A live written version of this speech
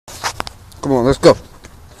Come on, let's go.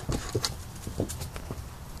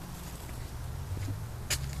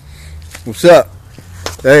 What's up?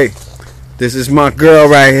 Hey, this is my girl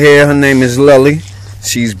right here. Her name is Lily.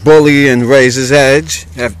 She's bully and Razor's Edge.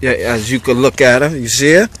 As you can look at her, you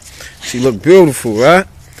see her? She look beautiful, right?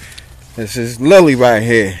 This is Lily right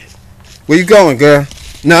here. Where you going, girl?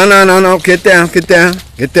 No. Get down. Look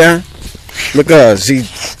at her. She's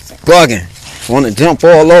bugging. Want to jump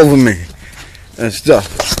all over me and stuff.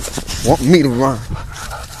 Want me to run.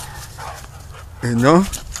 You know?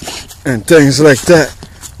 And things like that.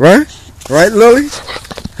 Right? Right, Lily?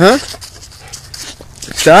 Huh?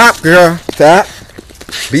 Stop, girl. Stop.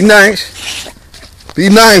 Be nice. Be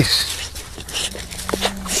nice.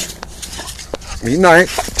 Be nice.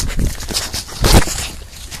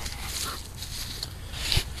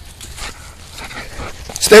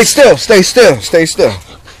 Stay still. Stay still. Stay still.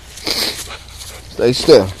 Stay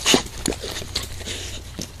still.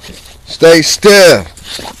 Stay still.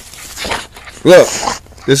 Look,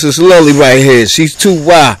 this is Lily right here. She's too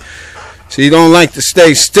wild. She don't like to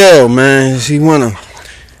stay still, man. She wanna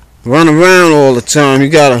run around all the time. You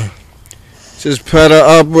gotta just pet her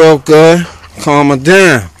up real good, calm her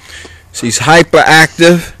down. She's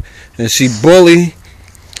hyperactive and she bully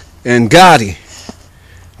and gaudy.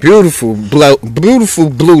 Beautiful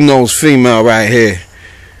blue nose female right here.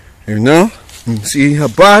 You know? You see her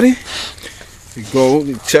body? You go,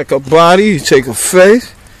 you check her body, you check her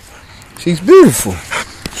face. She's beautiful.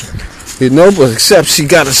 You know, but except she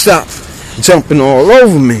gotta stop jumping all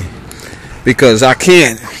over me. Because I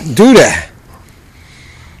can't do that.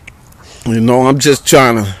 You know, I'm just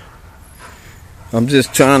trying to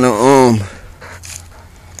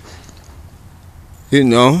you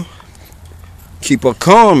know, keep her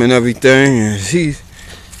calm and everything, and she's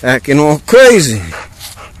acting all crazy.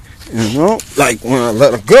 You know, like when I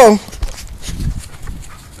let her go.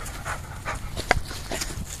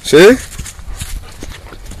 See?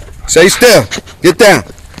 Stay still. Get down.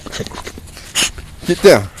 Get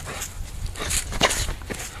down.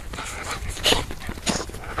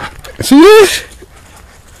 See this?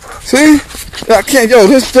 See? I can't, yo,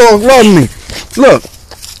 this dog loves me. Look.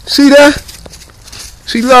 See that?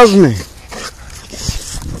 She loves me.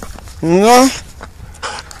 You know?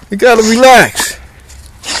 You gotta relax.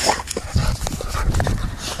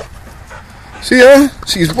 See her?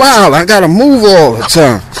 She's wild. I gotta move all the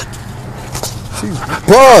time. She's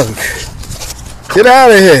bugged. Get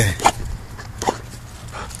out of here.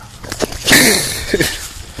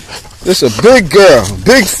 This is a big girl,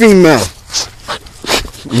 big female.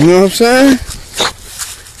 You know what I'm saying?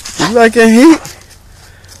 You liking heat?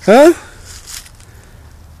 Huh?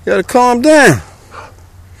 You gotta calm down.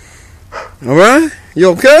 Alright? You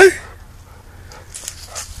okay?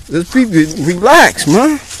 Just relax,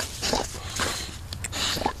 man.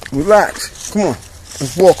 Relax. Come on.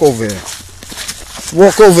 Let's walk over here.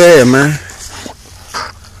 Walk over here, man.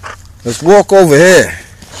 Let's walk over here.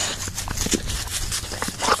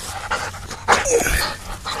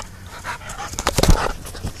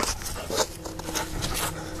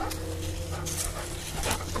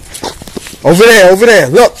 Over there.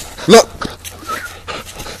 Look.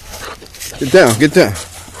 Get down. Get down.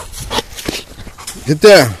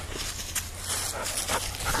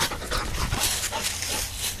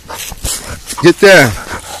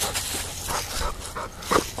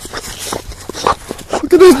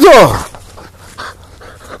 Look at this dog.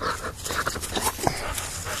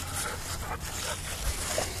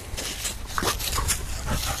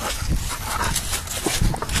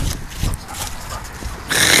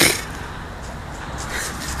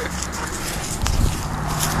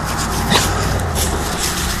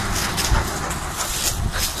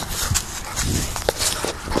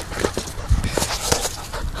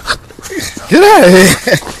 Get out of here.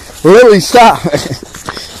 Really, stop.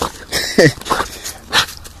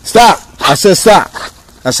 Stop. I said stop.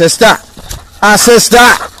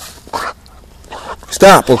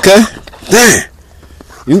 Stop, okay? Damn.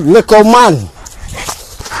 You lick on money.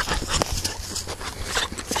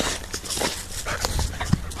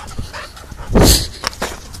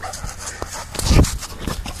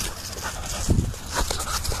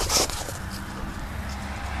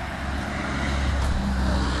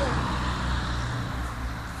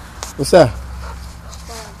 What's that?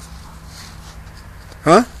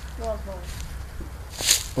 Huh? Dog bone.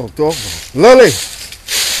 Oh, dog bone. Lily!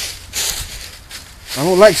 I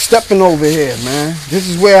don't like stepping over here, man. This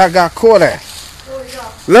is where I got caught at. Oh,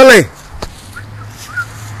 yeah.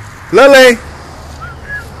 Lily!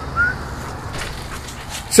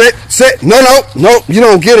 Sit. No. You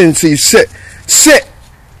don't get it until you sit. Sit.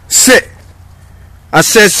 I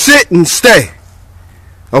said sit and stay.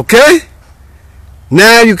 Okay?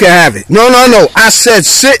 Now you can have it. No, no, no. I said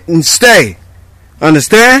sit and stay.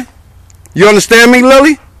 Understand? You understand me,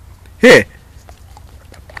 Lily? Here.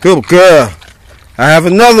 Good girl. I have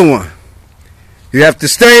another one. You have to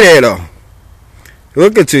stay there, though.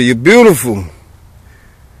 Look at you. You're beautiful.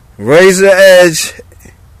 Razor edge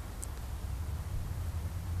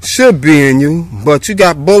should be in you, but you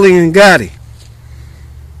got Bully and Gotti.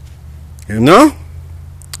 You know?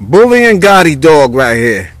 Bully and Gotti dog right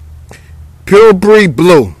here. Pure breed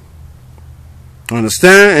blue.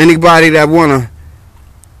 Understand? Anybody that wanna,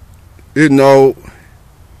 you know,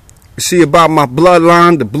 see about my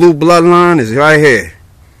bloodline, the blue bloodline is right here.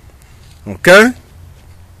 Okay?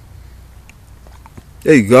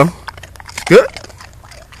 There you go. It's good.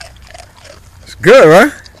 It's good,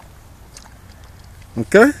 right?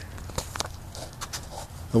 Okay?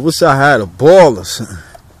 I wish I had a ball or something.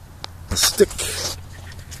 A stick.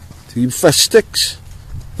 Do you fresh sticks?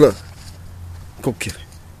 Look. Go get it.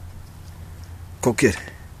 Go get it.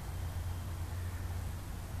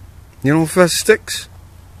 You don't fresh sticks?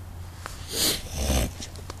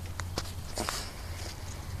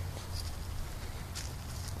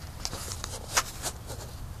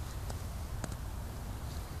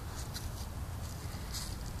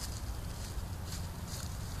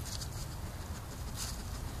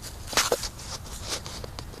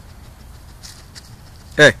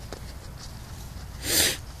 Hey.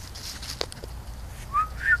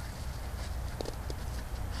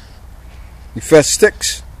 You fresh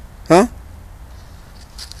sticks? Huh?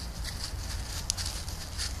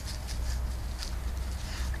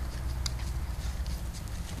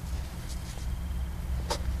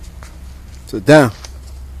 Sit down.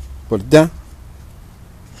 Put it down.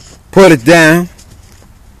 Put it down.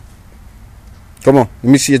 Come on.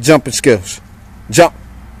 Let me see your jumping skills. Jump.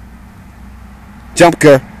 Jump,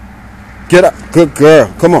 girl. Get up. Good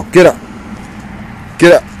girl. Come on. Get up.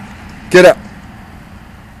 Get up. Get up.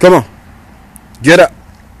 Come on. Get up.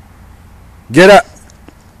 Get up.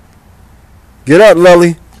 Get up,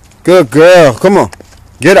 Lily. Good girl. Come on.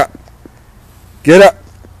 Get up. Get up.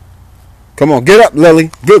 Come on. Get up, Lily.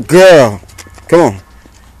 Good girl. Come on.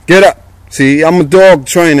 Get up. See, I'm a dog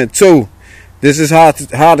trainer, too. This is how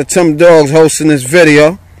the Timdawggz hosting this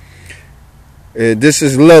video. This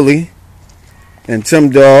is Lily and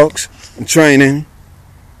Timdawggz training.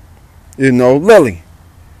 You know, Lily.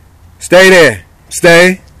 Stay there.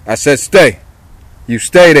 Stay. I said stay. You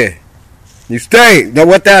stay there. You stay. Now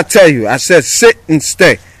what did I tell you? I said sit and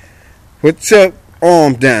stay. Put your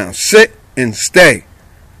arm down. Sit and stay.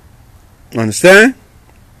 Understand?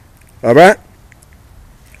 Alright?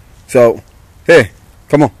 So, here.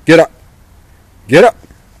 Come on. Get up. Get up.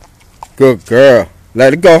 Good girl.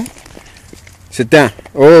 Let it go. Sit down.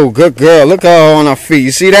 Oh, good girl. Look at her on her feet.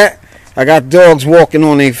 You see that? I got dogs walking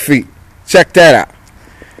on their feet. Check that out.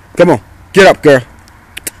 Come on. Get up, girl.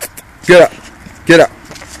 Get up. Get up.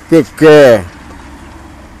 Good girl.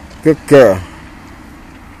 Good girl.